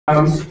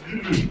There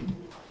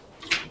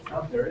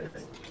it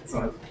is.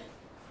 Excellent.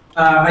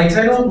 I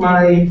titled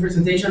my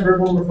presentation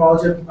Verbal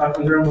Morphology of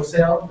Honduran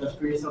Voseo. That's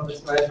pretty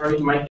self-explanatory.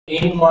 My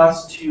aim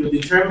was to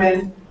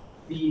determine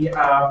the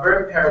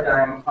verb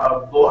paradigm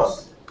of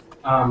vos,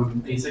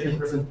 a second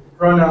person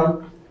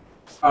pronoun,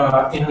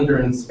 in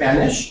Honduran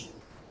Spanish.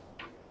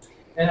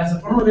 And as a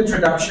form of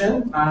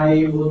introduction,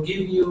 I will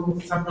give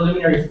you some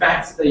preliminary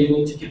facts that you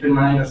need to keep in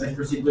mind as I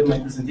proceed with my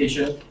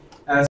presentation,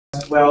 as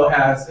well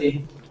as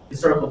a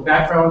historical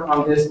background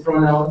on this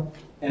pronoun,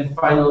 and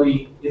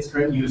finally, its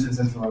current use in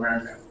Central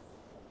America.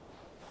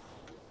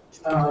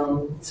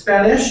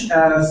 Spanish,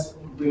 as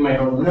we might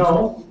all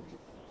know,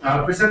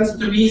 presents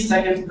three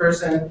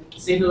second-person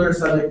singular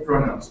subject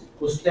pronouns: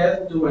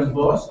 usted, tú, and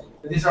vos.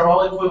 And these are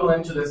all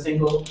equivalent to the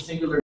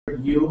singular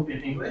you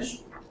in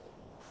English.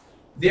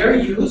 Their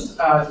use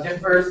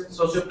differs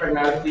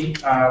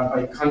sociopragmatically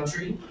by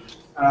country,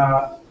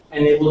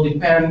 and it will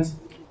depend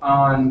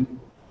on,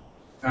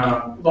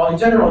 well, in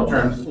general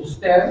terms,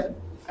 usted,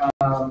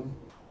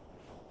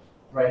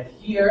 right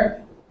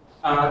here,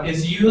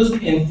 is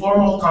used in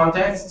formal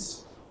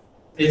contexts.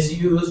 It's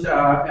used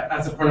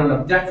as a pronoun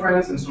of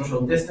deference and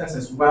social distance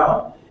as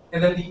well.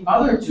 And then the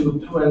other two,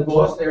 tú and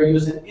vos, they're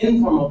used in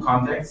informal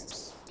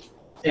contexts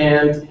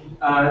and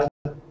as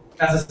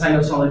a sign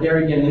of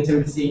solidarity and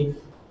intimacy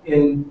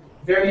in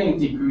varying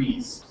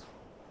degrees.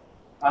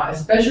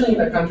 Especially in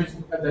the countries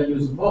that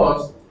use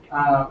vos,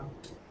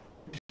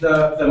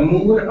 the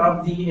mood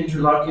of the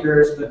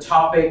interlocutors, the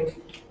topic,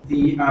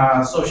 the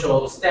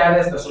social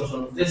status, the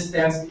social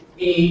distance,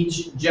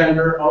 age,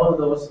 gender, all of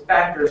those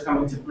factors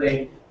come into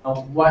play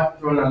of what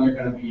pronoun you're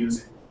going to be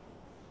using.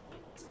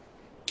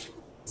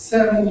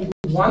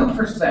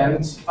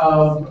 71%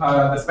 of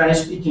the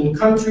Spanish-speaking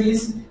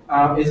countries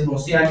is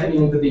vosiante,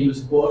 meaning that they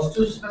use vos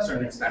to a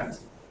certain extent,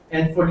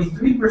 and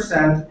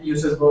 43%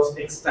 uses vos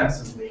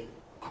extensively.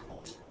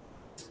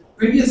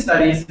 Previous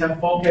studies have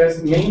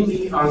focused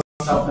mainly on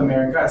South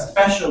America,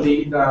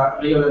 especially the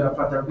Rio de la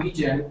Plata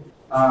region,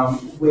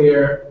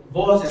 where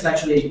vos is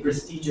actually a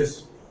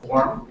prestigious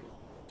form,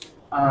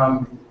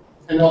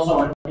 and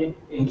also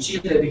in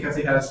Chile because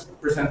it has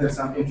presented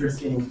some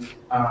interesting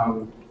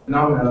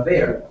phenomena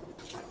there.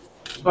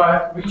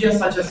 But regions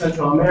such as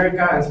Central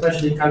America, and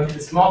especially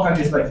small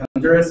countries like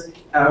Honduras,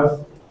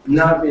 have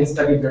not been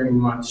studied very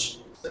much.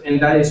 And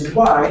that is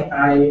why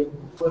I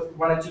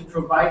wanted to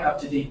provide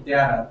up-to-date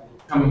data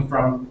coming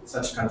from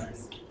such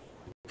countries.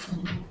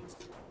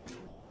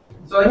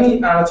 So let me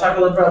talk a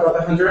little bit about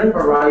the Honduran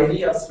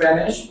variety of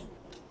Spanish.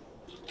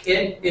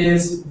 It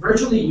is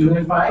virtually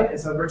unified.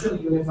 It's a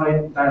virtually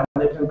unified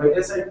dialect, and by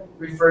this I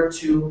refer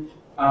to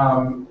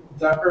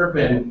the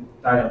urban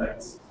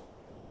dialects.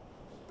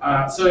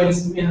 So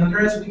in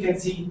Honduras, we can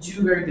see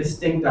two very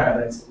distinct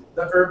dialects,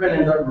 the urban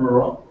and the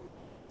rural.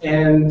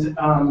 And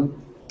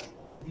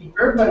the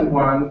urban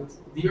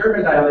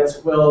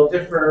dialects will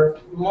differ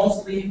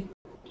mostly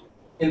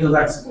in the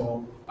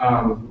lexical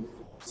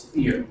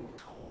sphere.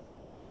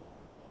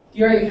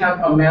 Here you have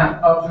a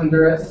map of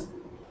Honduras,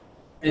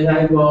 and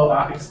I will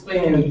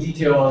explain in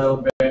detail a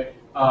little bit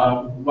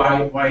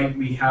why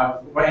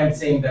I'm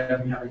saying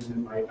that we have a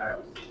unified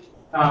dialect.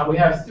 We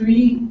have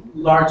three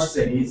large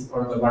cities,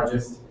 or the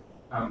largest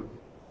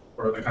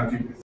for the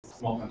country,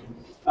 small country.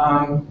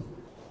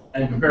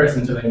 In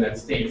comparison to the United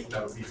States,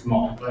 that would be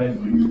small. But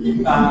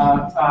anyway,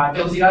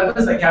 Tegucigalpa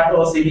is the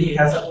capital city. It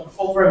has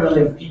over 1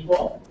 million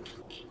people.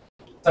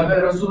 San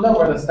Pedro Sula,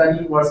 where the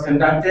study was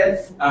conducted,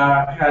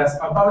 has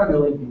about 1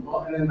 million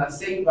people. And then La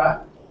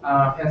Ceiba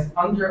has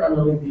under 1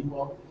 million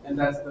people, and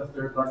that's the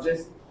third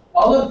largest.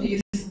 All of these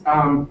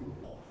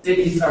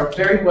cities are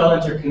very well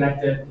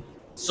interconnected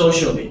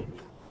socially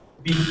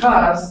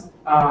because,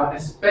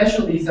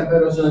 especially San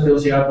Pedro Sula and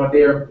Tegucigalpa,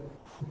 they are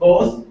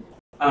both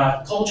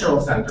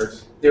cultural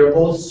centers. They're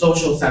both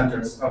social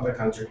centers of the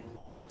country.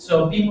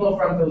 So people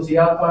from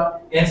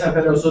Tegucigalpa and San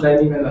Pedro Sula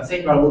and even La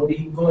Ceiba will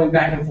be going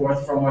back and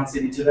forth from one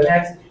city to the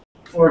next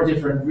for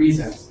different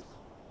reasons.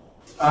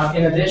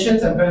 In addition,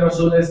 San Pedro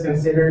Sula is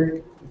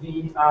considered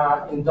the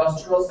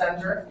industrial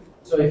center.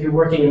 So if you're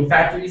working in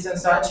factories and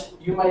such,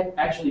 you might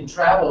actually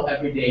travel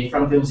every day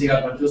from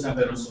Tegucigalpa to San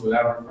Pedro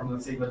Sula or from La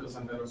Ceiba to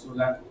San Pedro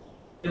Sula.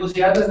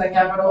 Tegucigalpa is the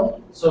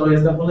capital, so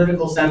it's the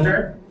political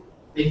center.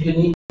 If you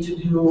need to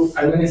do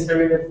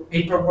administrative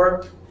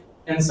paperwork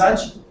and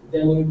such,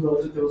 then you go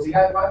to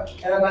Tegucigalpa.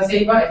 And then La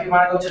Ceiba, if you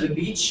want to go to the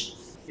beach,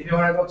 if you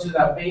want to go to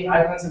the Bay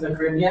Islands in the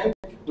Caribbean,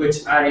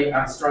 which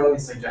I strongly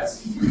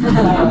suggest,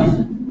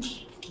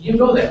 you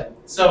go there.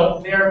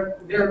 So they're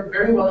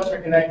very well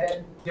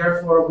interconnected.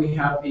 Therefore, we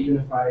have a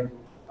unified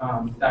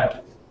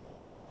dialect.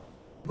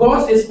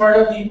 Vos is part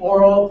of the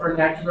oral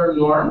vernacular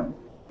norm.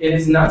 It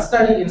is not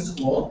studied in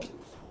school,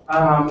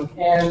 but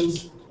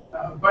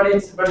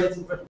it's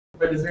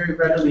very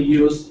readily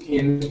used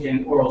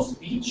in oral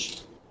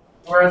speech.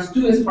 Whereas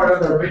tú is part of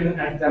the written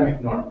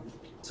academic norm.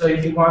 So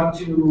if you want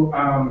to,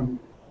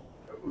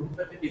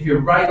 if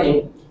you're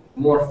writing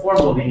more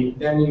formally,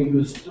 then you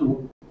use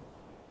tú.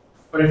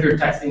 But if you're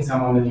texting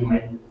someone, then you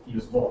might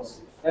use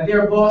vos. And they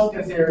are both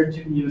considered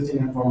to be used in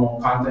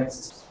informal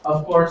contexts.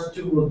 Of course,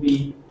 two will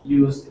be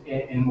used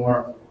in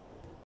more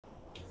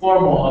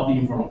formal of the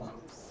informal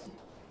context.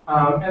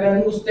 And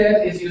then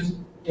usted is used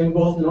in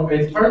both,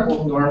 it's part of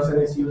both norms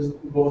and is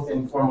used both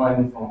in formal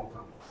and informal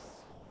contexts.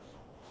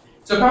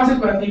 So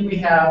consequently, we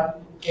have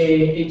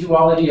a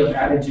duality of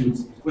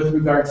attitudes with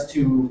regards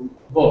to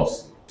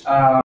both.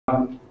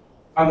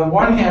 On the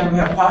one hand, we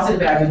have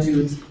positive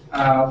attitudes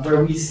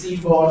where we see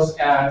both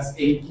as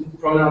a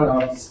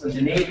pronoun of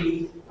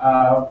spontaneity,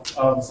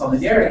 of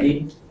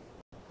solidarity.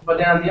 But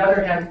then on the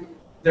other hand,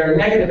 there are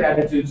negative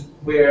attitudes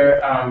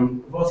where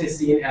both is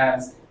seen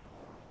as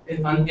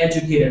an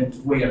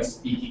uneducated way of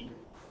speaking.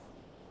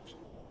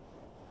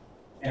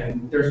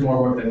 And there's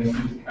more work that needs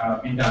to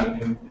be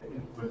done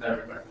with that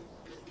regard.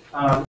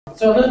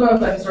 So a little bit of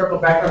the historical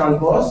background on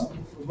vos.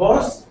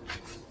 Vos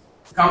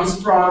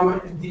comes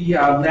from the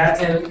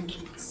Latin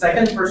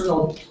second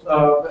person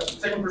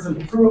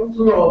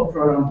plural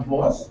pronoun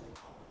vos,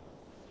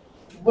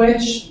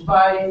 which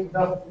by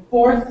the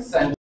 4th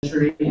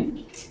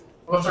century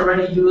was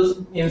already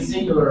used in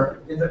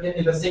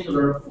the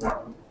singular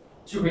form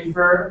to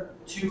refer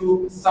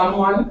to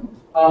someone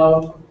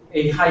of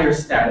a higher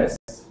status.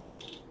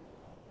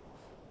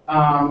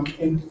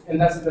 And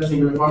that's the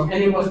singular form.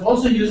 And it was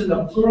also used in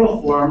the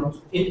plural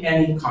form in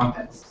any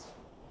context.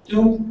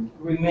 To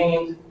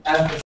remain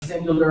as the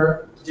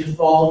singular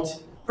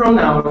default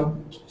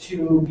pronoun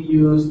to be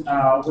used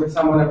with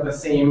someone of the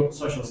same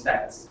social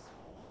status.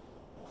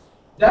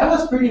 That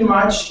was pretty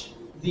much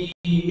the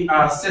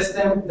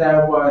system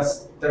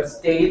that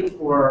stayed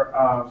for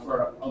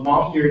a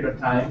long period of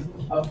time.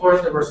 Of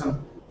course, there were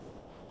some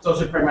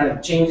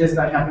socio-pragmatic changes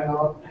that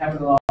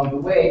happened along the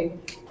way,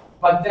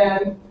 but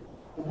then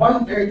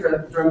one very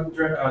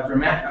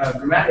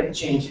dramatic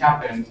change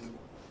happened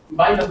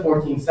by the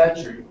 14th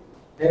century.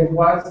 It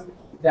was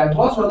that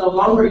vos was no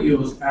longer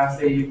used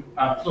as a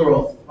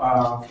plural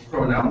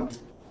pronoun,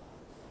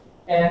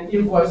 and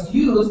it was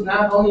used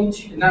not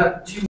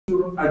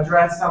to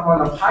address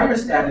someone of higher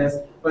status,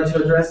 but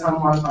to address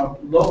someone of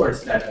lower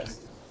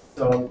status.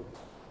 So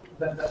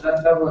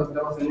that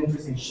was an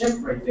interesting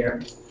shift right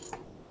there.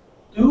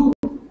 Tu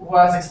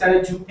was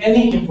extended to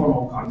any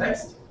informal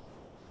context,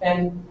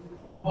 and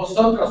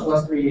vosotros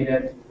was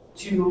created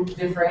to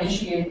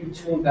differentiate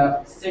between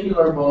the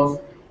singular vos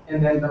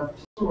and then the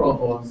plural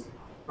vos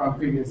from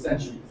previous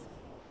centuries.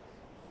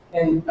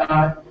 And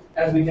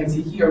as we can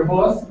see here,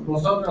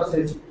 vosotros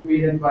is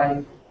created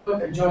by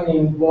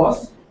joining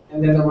vos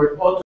and then the word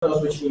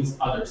otros, which means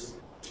others.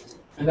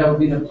 And that would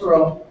be the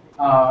plural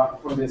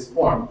for this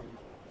form.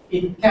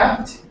 It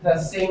kept the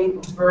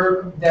same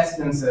verb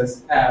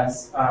desinences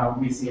as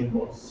we see in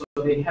vos.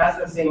 So it has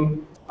the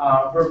same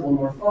verbal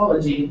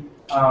morphology,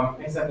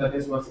 except that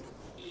this was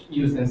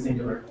used in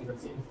singular to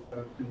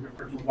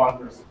refer to one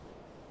person.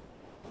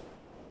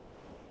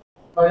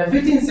 By the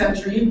 15th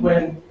century,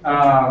 when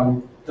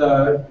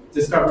the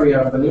discovery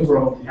of the New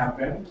World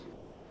happened,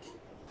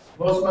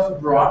 vos was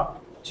brought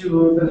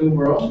to the New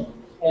World,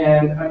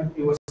 and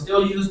it was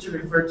still used to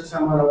refer to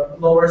someone of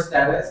lower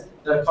status.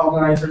 The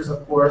colonizers,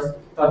 of course,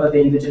 thought that the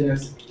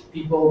indigenous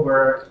people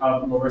were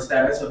of lower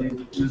status, so they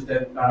used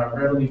it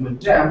readily with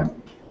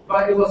them.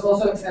 But it was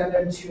also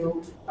extended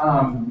to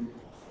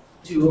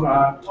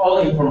all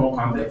informal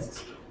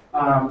contexts.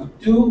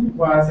 Tu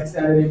was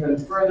extended even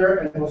further,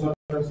 and also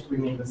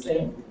remained the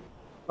same.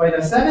 By the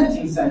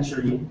 17th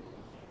century,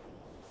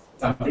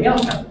 something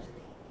else happened.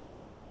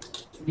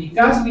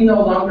 Because we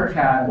no longer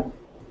had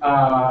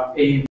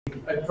a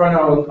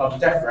pronoun of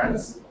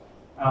deference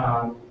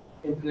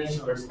in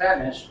Peninsular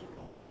Spanish,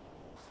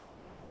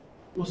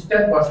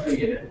 usted was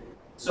created.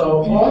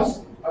 So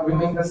vos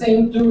remained the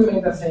same, tu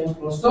remained the same,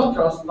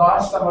 vosotros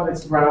lost some of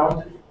its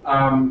ground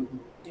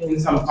in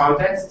some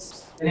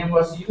contexts, and it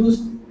was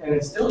used, and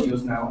it's still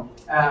used now,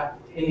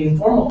 in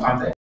informal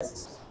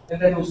contexts.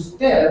 And then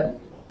usted,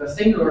 the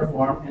singular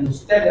form, and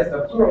usted as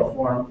the plural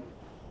form,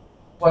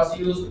 was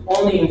used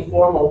only in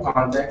formal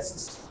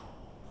contexts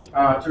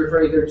to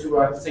refer either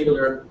to a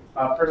singular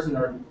person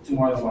or to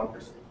more than one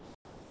person.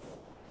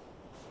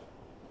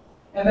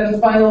 And then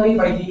finally,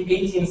 by the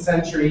 18th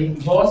century,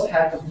 vos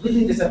had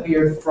completely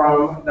disappeared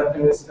from the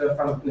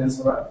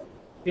peninsula.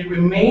 It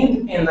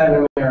remained in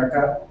Latin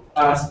America,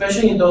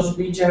 especially in those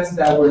regions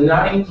that were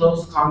not in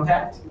close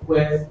contact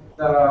with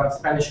the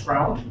Spanish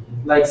crown,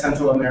 like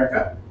Central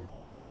America.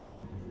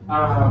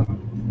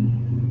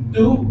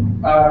 Tu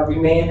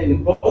remained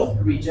in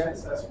both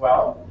regions as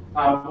well.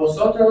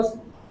 Vosotros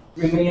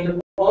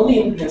remained only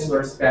in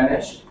Peninsular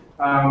Spanish.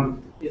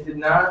 It did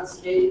not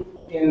stay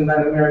in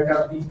Latin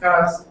America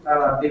because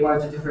they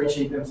wanted to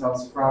differentiate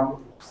themselves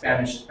from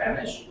Spanish.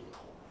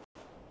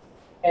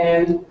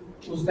 And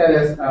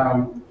ustedes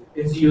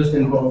is used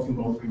in both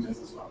regions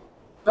as well.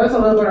 So that's a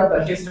little bit of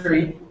the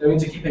history that we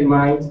need to keep in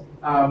mind.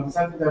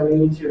 Something that we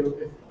need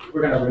to, if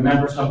we're going to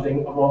remember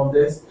something of all of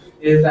this,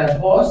 is that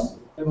vos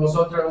and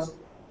vosotros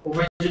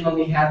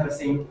originally had the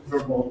same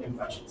verbal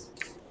inflections.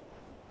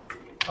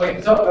 Okay,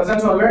 so the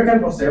Central American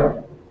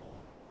Voseo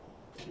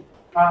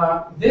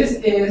This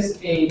is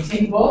a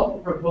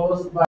table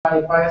proposed by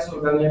Paez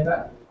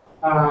Urdaneta,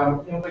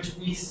 in which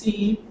we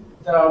see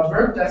the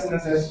verb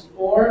designates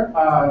for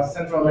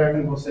Central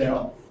American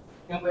Voseo,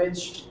 in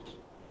which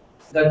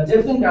the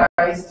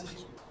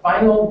diphthongized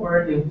final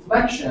word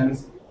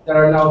inflections that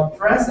are now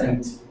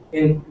present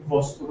with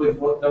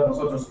the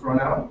vosotros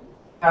pronoun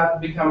have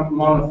become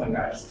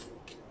monophthongized,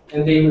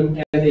 and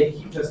they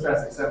keep the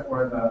stress except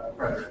for the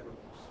preterite.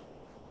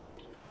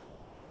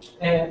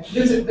 And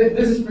this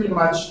is pretty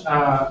much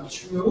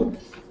true,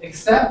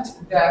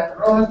 except that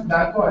Rojas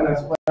Blanco and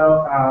as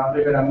well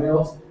Rivera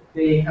Mills,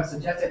 they have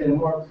suggested in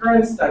more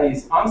current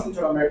studies on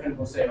Central American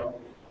Voseo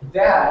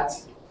that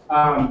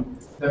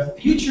the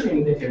future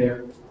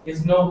indicative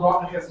has no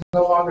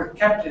longer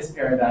kept this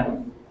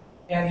paradigm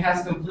and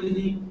has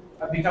completely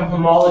become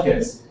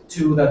homologous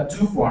to the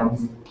two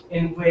forms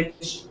in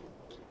which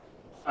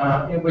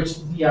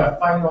the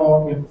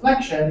final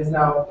inflection is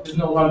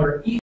no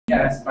longer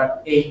es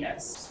but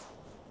as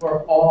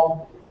for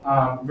all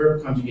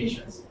verb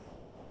conjugations.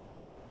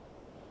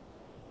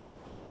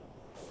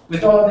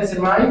 With all of this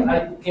in mind,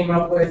 I came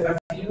up with a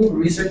few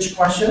research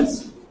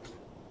questions.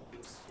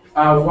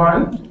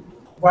 One,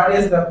 what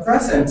is the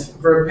present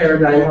verb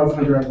paradigm of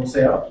Honduran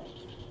Voseo?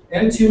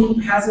 And two,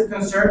 has it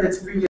conserved its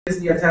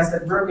previously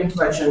attested verb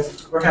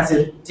inflections, or has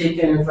it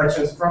taken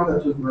inflections from the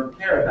two verb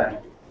paradigm?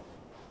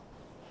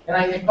 And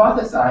I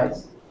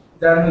hypothesize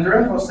that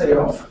Honduran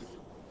Voseo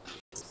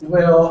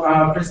will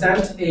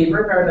present a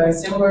verb paradigm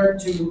similar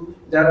to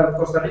that of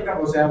Costa Rica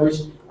Voseo,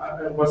 which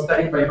was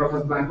studied by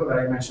Rojas Blanco that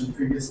I mentioned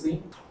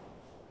previously,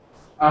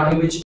 in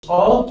which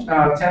all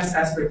tense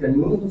aspect and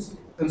moods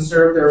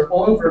conserve their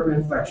own verb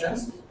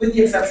inflections, with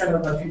the exception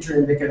of the future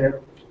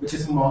indicative, which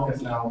is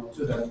homologous now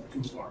to the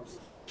two forms.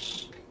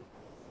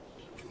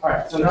 All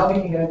right, so now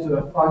we can get into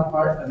the fun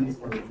part, at least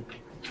for me,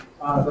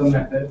 the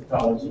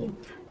methodology.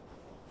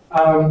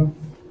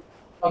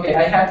 Okay,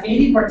 I had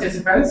 80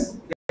 participants.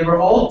 They were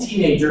all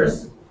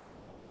teenagers,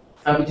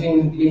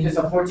 between the ages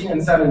of 14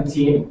 and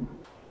 17.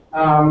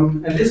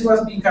 And this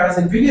was because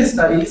in previous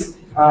studies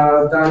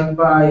done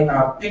by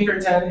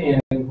Pinkerton in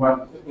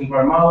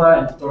Guatemala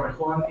and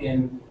Torrejon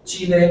in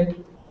Chile,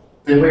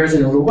 and whereas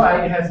in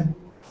Uruguay,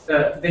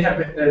 they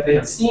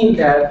have seen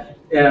that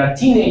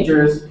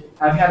teenagers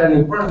have had an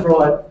important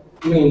role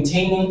at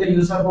maintaining the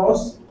use of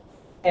voz,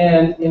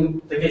 and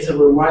in the case of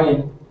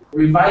Uruguay,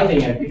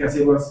 reviving it because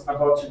it was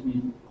about to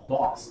be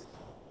lost.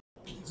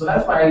 So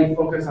that's why I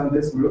focus on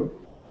this group.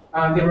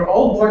 They were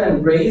all born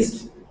and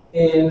raised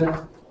in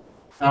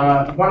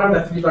one of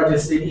the three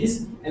largest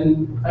cities,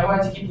 and I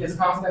wanted to keep this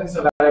constant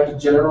so that I could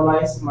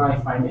generalize my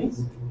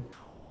findings.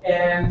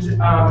 And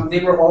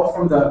they were all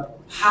from the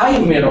high,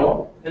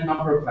 middle, and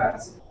upper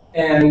class.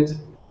 And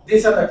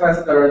these are the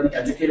classes that are the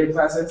educated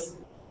classes,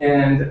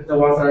 and the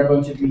ones that are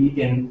going to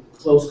be in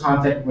close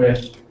contact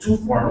with two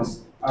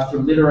forms,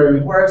 through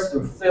literary works,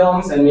 through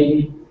films, and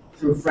maybe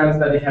through friends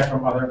that they have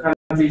from other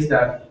countries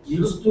that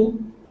used to.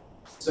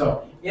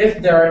 So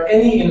if there are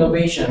any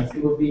innovations,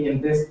 it will be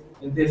in this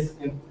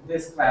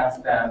class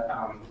that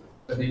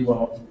they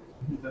will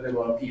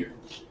appear.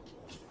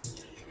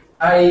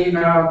 I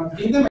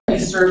gave them a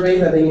survey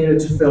that they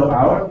needed to fill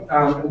out,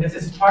 and this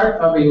is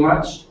part of a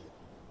much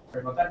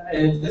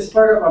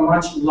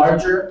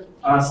larger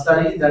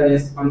study that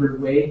is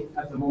underway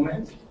at the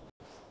moment,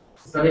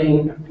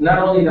 studying not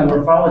only the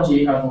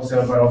morphology of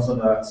Voseo, but also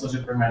the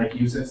sociopragmatic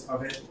uses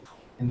of it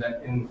in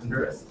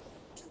Honduras.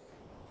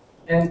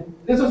 And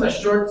this was a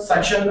short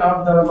section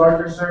of the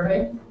larger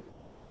survey,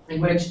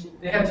 in which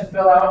they had to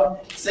fill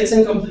out 6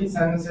 incomplete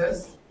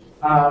sentences,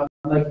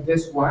 like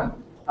this one.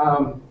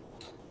 And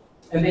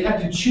they had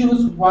to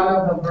choose one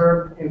of the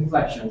verb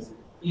inflections,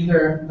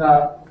 either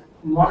the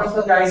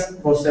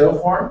monophthongized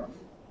Voseo form,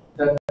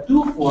 the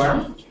tu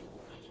form,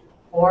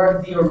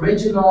 or the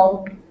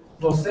original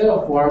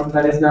Voseo form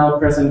that is now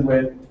present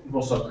with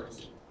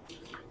vosotros.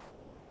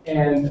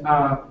 And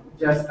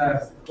just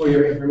as for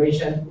your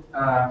information,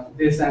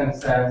 this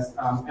sentence says,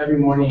 every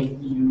morning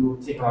you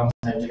take a long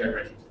time to get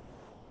ready.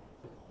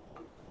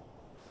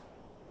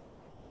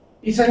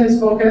 Each sentence is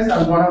focused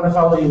on one of the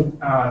following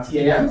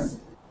TAMs: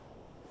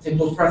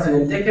 simple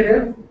present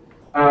indicative,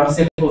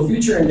 simple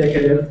future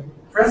indicative,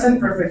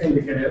 present perfect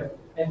indicative.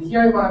 And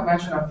here I want to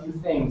mention a few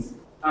things.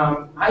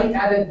 I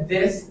added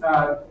this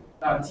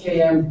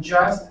TAM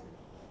just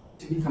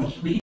to be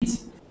complete,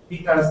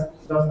 because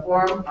the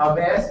form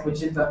habes,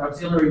 which is the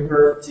auxiliary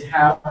verb to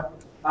have,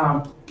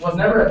 was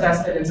never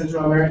attested in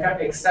Central America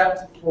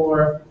except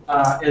for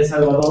El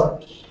Salvador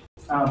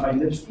by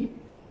Lipsky.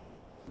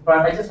 But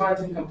I just wanted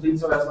to be complete,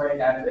 so that's why I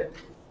added it.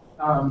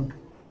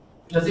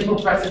 The simple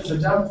present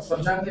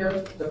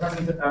subjunctive, the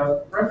present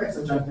perfect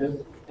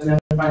subjunctive, and then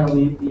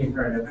finally the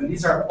imperative. And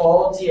these are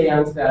all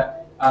TAMs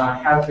that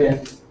have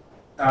been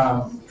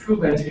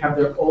proven to have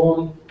their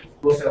own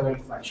Voseo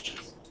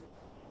inflections.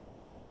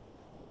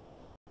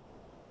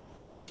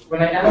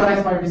 When I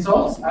analyzed my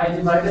results, I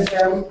divided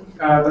them,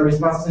 the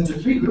responses, into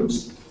 3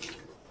 groups.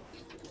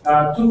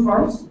 2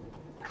 forms.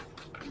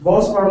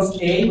 Vos forms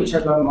A, which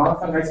are the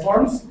monophthongized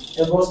forms,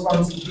 and vos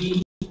forms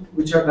B,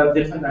 which are the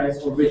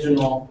differentized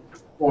original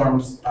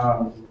forms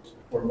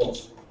for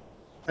both.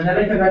 And then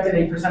I conducted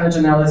a percentage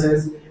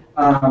analysis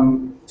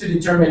to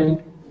determine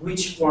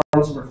which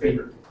forms were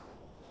favored.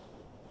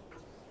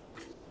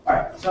 All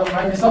right, so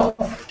my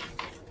results.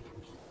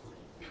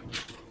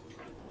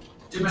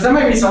 To present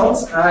my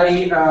results,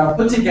 I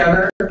put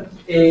together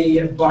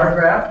a bar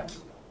graph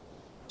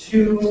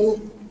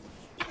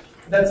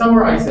that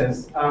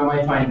summarizes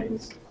my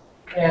findings.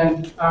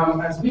 And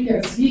as we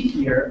can see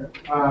here,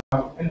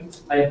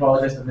 and I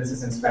apologize that this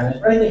is in Spanish,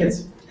 but I think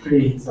it's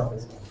pretty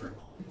self-explanatory.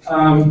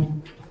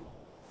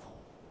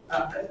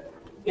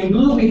 In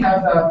blue, we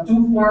have the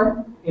 2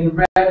 form. In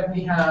red,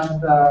 we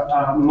have the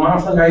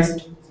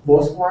monophthongized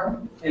Vos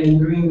form. And in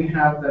green, we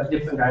have the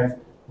diphthongized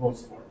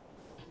Vos form.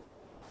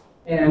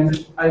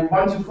 And I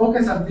want to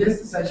focus on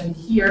this section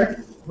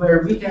here,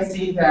 where we can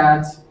see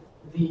that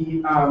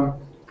the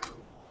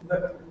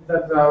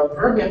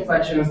verb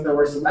inflections that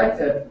were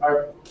selected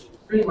are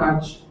pretty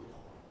much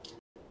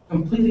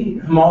completely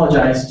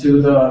homologized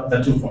to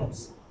the 2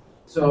 forms.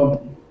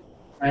 So,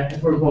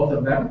 for both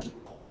of them.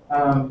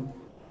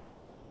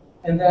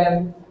 And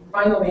then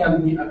finally,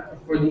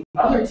 for the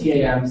other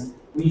TAMs,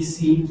 we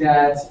see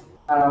that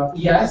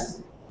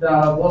yes, the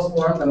Vos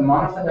form, the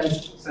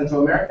monophthongized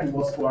Central American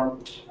Vos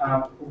form,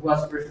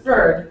 was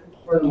preferred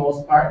for the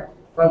most part,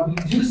 but we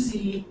do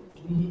see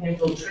the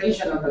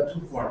infiltration of the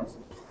 2 forms.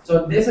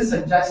 So this is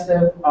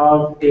suggestive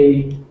of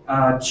a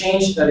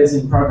change that is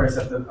in progress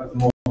at the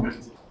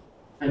moment.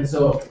 And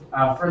so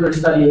further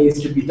study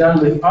needs to be done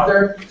with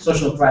other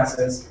social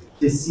classes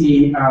to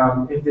see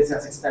if this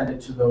has extended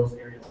to those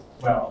areas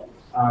as well,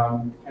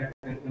 and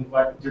in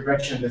what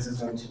direction this is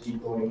going to be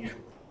going in.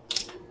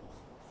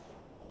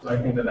 So I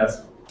think that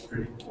that's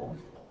pretty cool.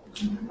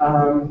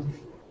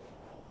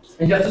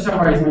 And just to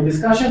summarize my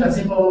discussion, the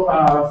simple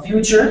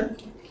future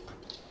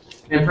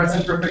and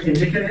present perfect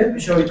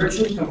indicative show a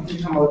virtually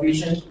complete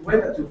homologation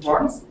with the 2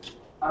 forms.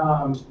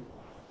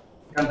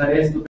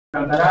 Cantarés, tú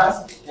cantarás,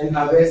 and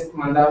habes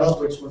mandado,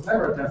 which was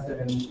never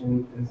tested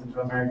in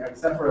Central America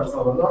except for El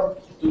Salvador.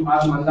 Tú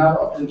has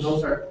mandado, and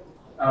those are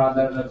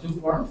the 2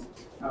 forms.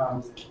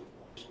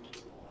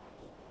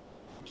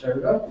 There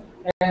we go.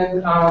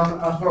 And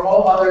for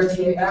all other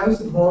TAMs,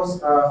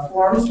 those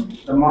forms,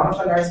 the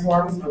monophthongized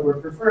forms that were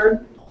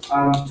preferred,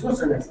 to a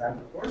certain extent,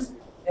 of course,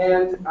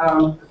 and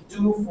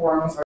 2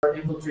 forms are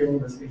infiltrating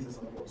the spaces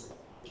of those.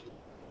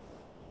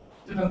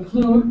 To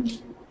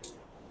conclude,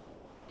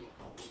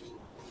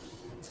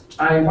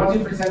 I want to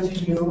present to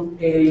you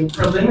a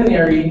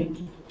preliminary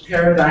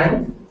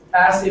paradigm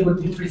as it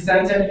would be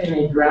presented in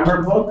a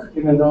grammar book,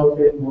 even though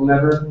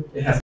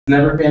it has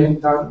never been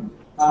done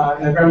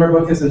in a grammar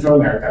book in Central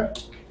America,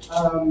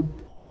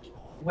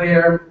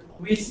 where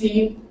we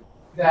see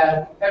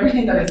that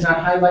everything that is not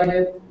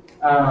highlighted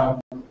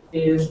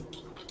is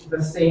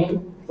the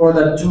same for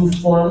the 2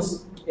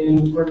 forms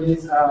for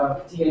these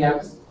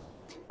TAMs.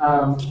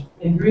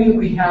 In green,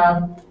 we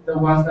have the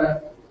ones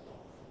that,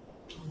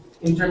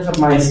 in terms of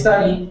my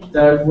study,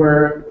 that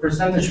were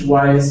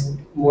percentage-wise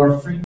more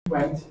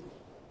frequently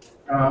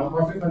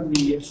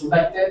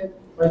selected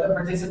by the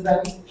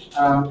participants,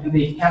 and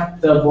they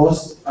kept the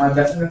Vos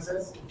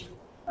definitences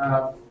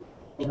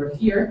over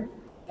here.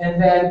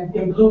 And then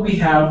in blue, we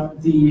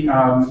have the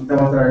ones that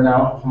are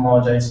now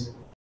homologized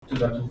to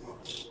the 2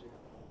 forms.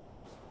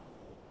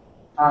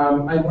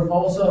 I would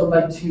also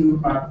like to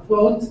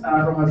quote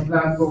Rojas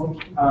Blanco,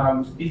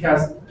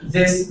 because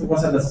this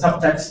was at the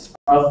subtext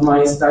of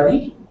my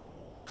study.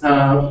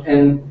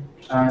 And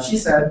she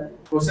said,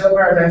 Voseo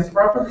paradigms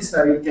properly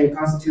studied can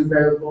constitute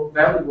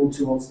valuable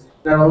tools,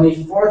 not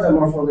only for the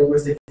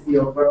morpholinguistic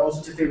field, but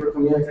also to favor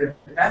communicative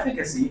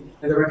efficacy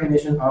and the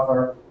recognition of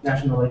our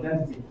national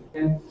identity.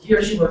 And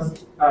here she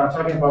was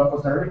talking about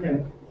Costa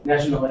Rican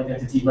national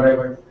identity, but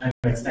I'm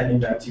extending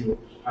that to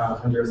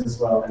Honduras as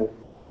well, and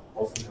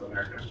also Central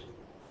America.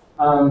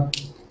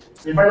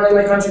 And finally,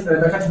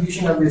 the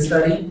contribution of this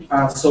study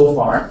so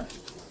far,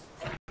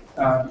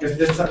 because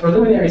this is a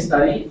preliminary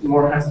study,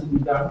 more has to be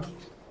done.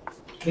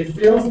 It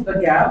fills the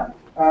gap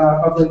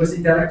of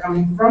linguistic data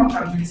coming from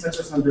countries such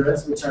as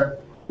Honduras, which are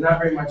not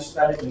very much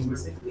studied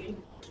linguistically.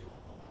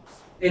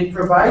 It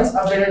provides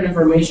updated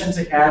information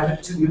to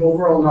add to the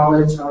overall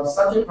knowledge of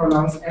subject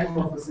pronouns and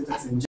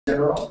morphosyntax in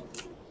general.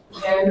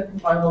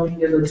 And finally,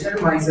 it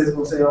legitimizes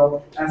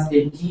Voseo as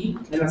a key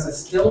and as a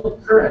still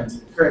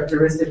current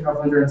characteristic of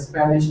Honduran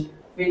Spanish,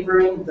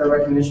 favoring the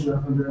recognition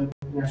of Honduran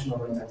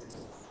national identity.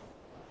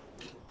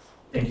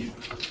 Thank you.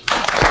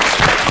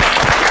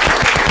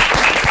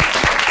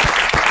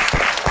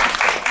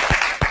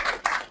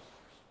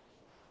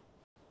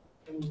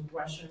 Any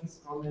questions,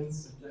 comments,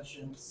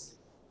 suggestions?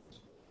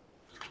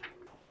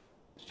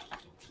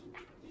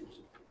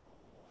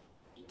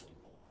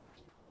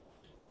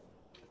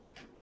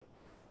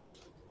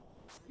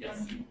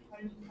 Yes.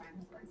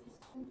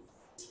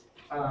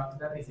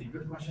 That is a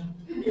good question.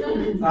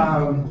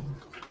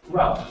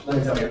 Well, let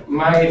me tell you.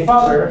 My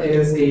father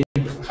is a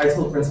high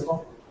school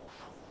principal,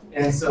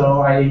 And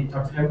so I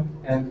talked to him,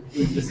 and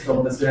he just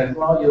told the student,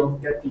 well, you'll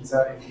get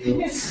pizza if you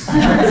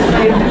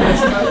participate in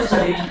this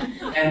study.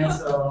 And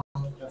so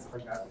that's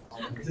like that.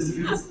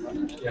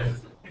 Yeah.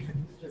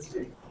 Just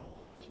kidding.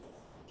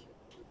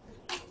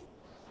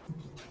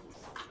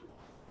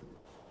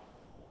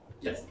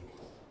 Yes.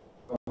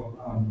 So,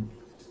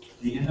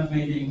 the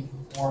innovating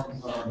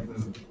forms are the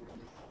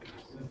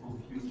simple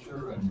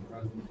future and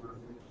present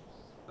perfect.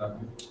 Is that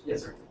right?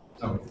 Yes, sir.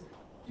 So,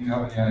 do you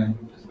have any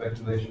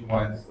speculation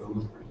why it's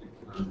those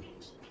particular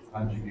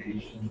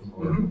conjugations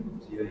or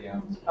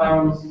TAMs?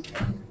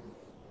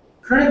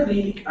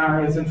 Currently,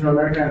 in Central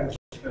America,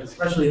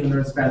 especially in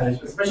the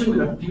Spanish, especially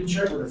with a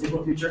future, with a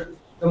simple future,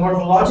 the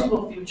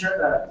morphological future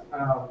that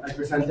I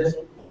presented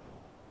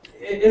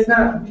is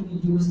not really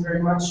used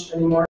very much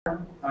anymore,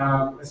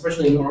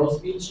 especially in oral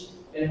speech.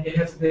 It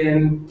has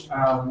been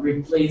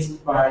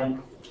replaced by,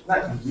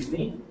 not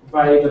completely,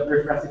 by the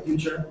perfected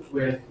future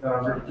with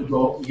verb to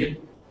go, ir,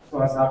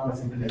 plus a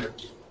plus infinitive.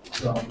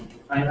 So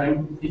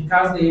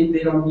because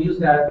they don't use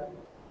that,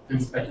 I'm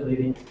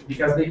speculating,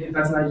 because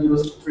that's not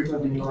used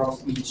frequently in oral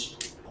speech.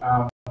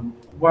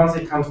 Once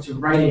it comes to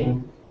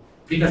writing,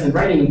 because in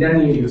writing,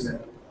 then you use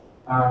it.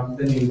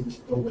 Then you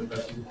go with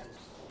that.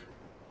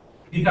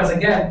 Because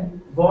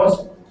again,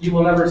 both, you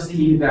will never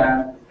see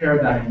that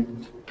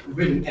paradigm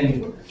written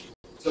anywhere.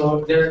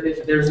 So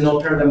there's no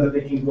paradigm that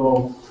they can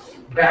go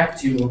back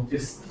to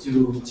just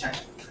to check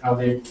how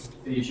they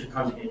should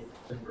conjugate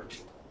the verb.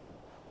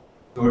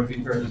 So would it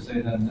be fair to say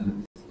then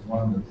that it's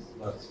one that's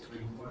less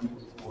frequent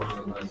or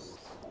less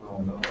well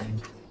known?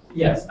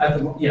 Yes, at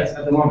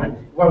the moment.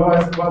 What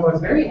was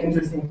very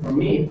interesting for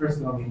me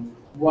personally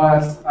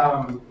was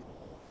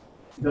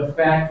the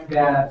fact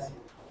that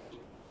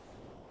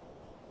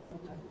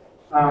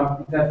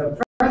the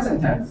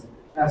present tense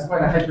has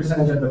quite a high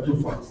percentage of the two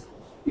forms,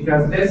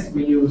 because this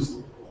we use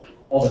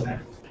all the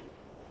time.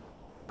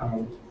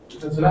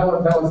 So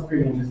that was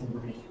pretty interesting for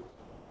me.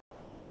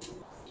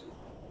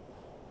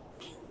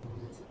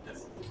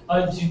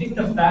 Do you think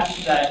the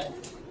fact that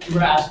you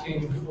were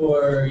asking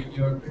for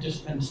your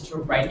participants to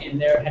write in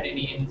there had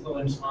any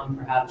influence on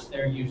perhaps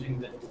their using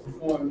the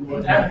form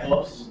more than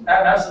close?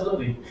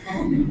 Absolutely.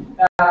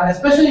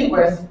 Especially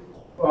with,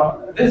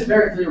 this is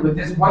very clear with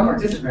this one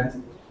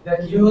participant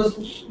that used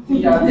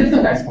the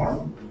diphthongized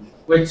form,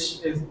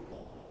 which is,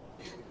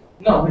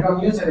 no, we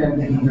don't use it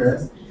in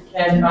Honduras.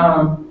 And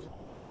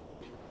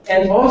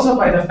also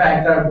by the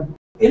fact that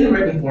in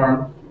written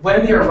form,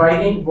 when they are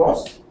writing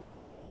vos,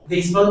 they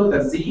spell it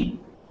with a Z,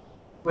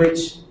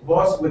 which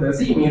vos with a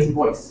Z means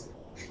voice.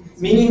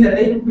 Meaning that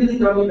they really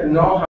don't even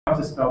know how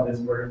to spell this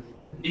word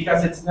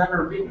because it's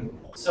never written.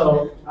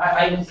 So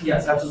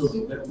yes,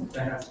 absolutely, that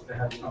has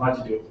a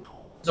lot to do.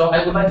 So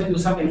I would like to do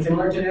something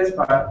similar to this,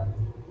 but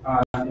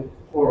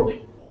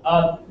orally.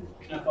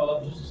 Can I follow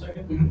up just a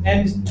second? Mm-hmm.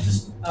 And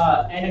just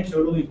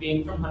anecdotally,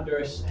 being from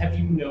Honduras, have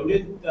you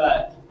noted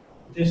that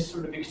this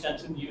sort of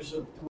extensive use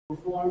of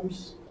plural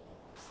forms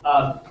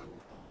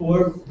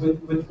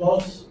with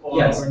vos, or,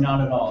 yes. Or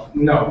not at all?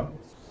 No.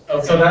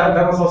 Okay. So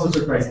that was also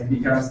surprising,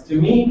 because to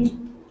me,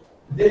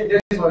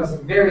 this was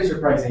very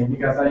surprising,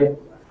 because I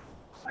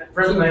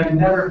personally have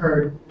never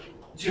heard,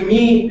 to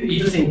me,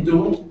 using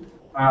tu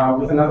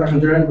with another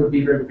Honduran would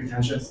be very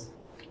pretentious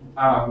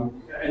and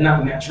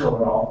not natural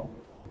at all.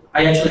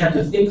 I actually have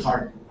to think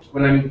hard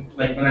when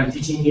I'm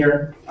teaching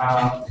here,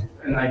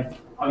 and I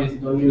obviously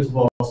don't use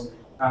vos.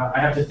 I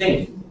have to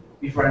think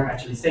before I'm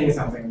actually saying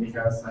something,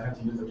 because I have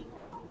to use it.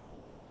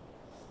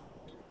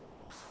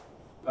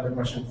 Other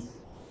questions?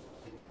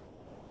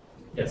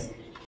 Yes.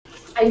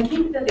 I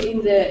think that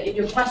in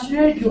your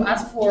questionnaire you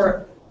asked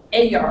for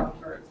AR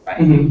verbs, right?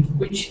 Mm-hmm.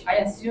 Which I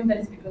assume that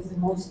is because the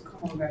most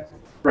common verbs.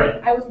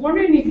 Right. I was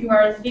wondering if you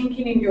are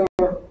thinking in your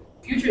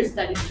future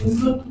studies to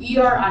include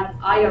ER and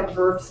IR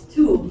verbs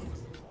too,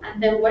 and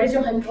then what is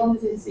your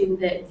hypothesis in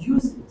the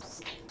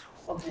uses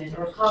of it,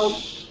 or how,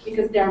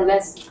 because they are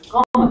less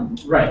common.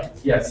 Right.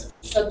 Yes.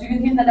 So do you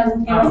think that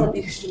would give us a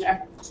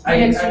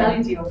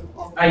directionality of?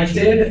 I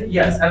did.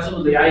 Yes,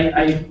 absolutely. I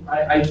am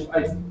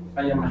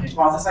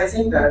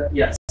hypothesizing that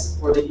yes,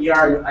 for the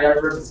ER and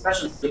IR verbs,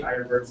 especially the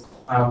IR verbs,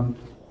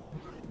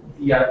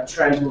 the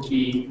trend will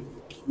be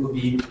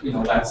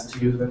less to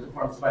use the two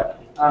forms.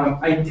 But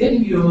I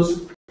did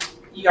use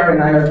ER and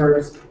IR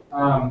verbs.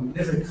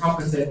 This is a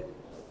composite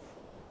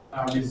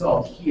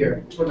result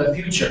here for the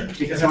future,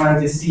 because I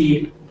wanted to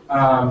see,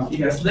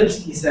 because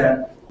Lipsky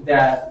said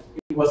that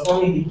it was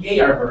only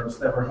the AR verbs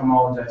that were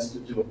homologized to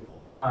do.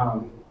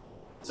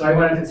 So I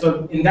wanted to,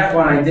 so in that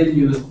one I did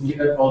use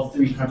all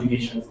three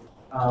conjugations.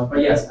 But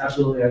yes,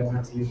 absolutely, I will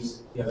have to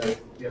use the other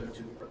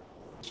two for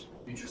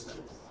future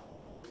studies.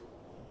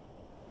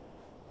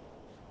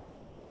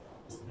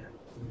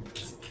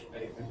 I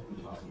think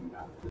we're talking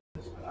about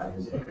this, but I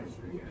was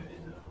interested in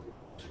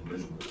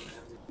visual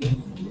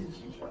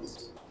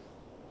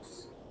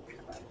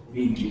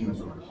being a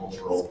sort of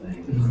cultural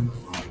thing,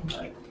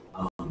 like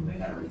they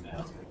had written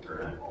down,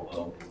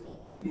 although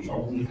the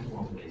only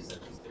form they said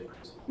was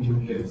different,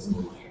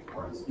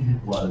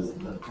 was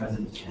the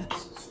present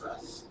tense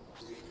stress.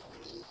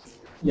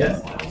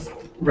 Yes. Files.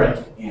 Right.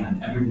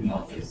 And everything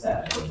else they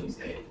said, or at least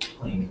they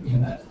claimed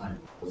at that time,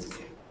 was the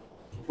same.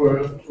 For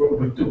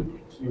with two.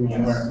 You mean,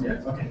 Yes. or,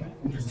 yes, okay,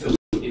 interesting.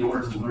 In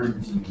order to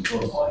learn to use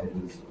both, all I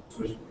did was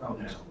switch the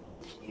pronoun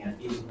and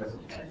in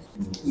present tense.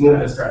 Move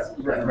the stress.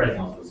 Right, Everything right,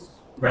 else was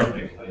Right.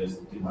 perfect, I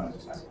just didn't want to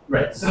expect.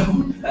 right. So,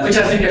 That's which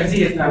as you can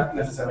see is not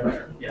necessarily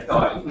true. Yeah.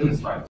 No,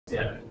 it's fine.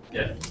 Yeah,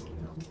 yeah,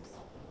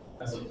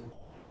 absolutely.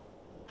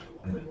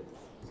 Anyway,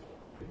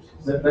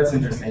 That's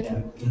interesting,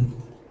 yeah.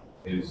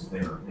 it was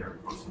their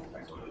personal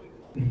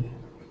exploration.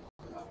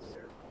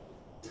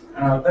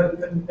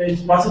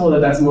 It's possible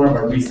that that's more of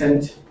a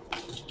recent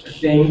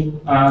thing.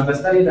 The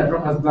study that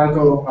Rojas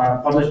Blanco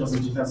published was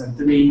in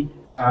 2003,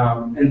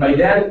 and by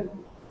then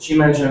she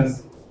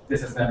mentions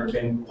this has never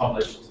been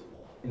published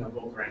in a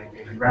book or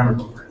anything, a grammar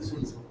book, for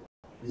instance.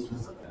 This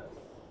was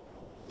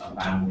a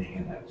bounding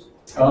and that was.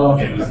 Oh,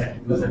 It was, okay.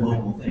 it was a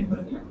local thing,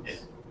 but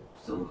it's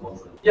still a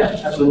cultural. Yeah,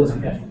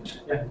 absolutely. Yeah,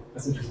 yeah,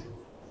 that's interesting.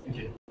 Thank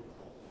you.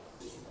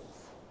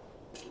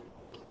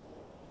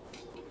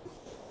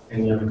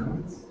 Any other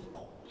comments?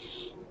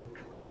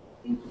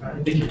 All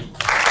right, thank you.